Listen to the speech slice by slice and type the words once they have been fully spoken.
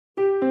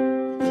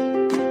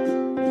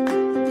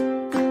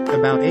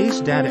About ACE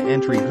Data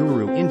Entry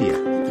Guru India,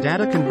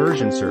 Data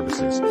Conversion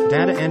Services,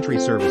 Data Entry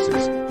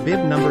Services,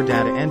 BIB Number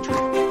Data Entry,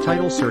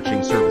 Title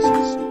Searching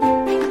Services.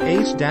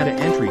 ACE Data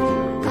Entry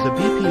Guru is a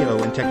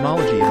BPO and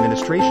Technology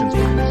Administrations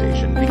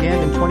organization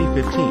began in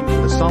 2015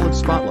 with a solid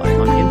spotlight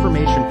on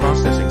information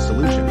processing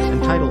solutions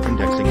and title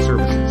indexing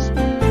services.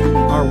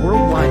 Our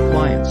worldwide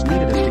clients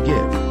needed us to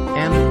give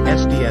an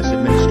SDS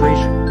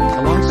administration,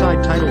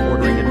 alongside title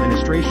ordering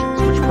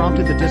administrations, which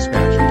prompted the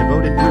dispatch of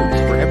devoted groups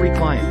for every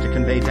client to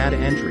convey data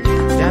entry,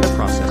 data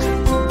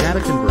processing,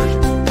 data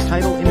conversion,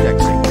 title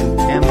indexing,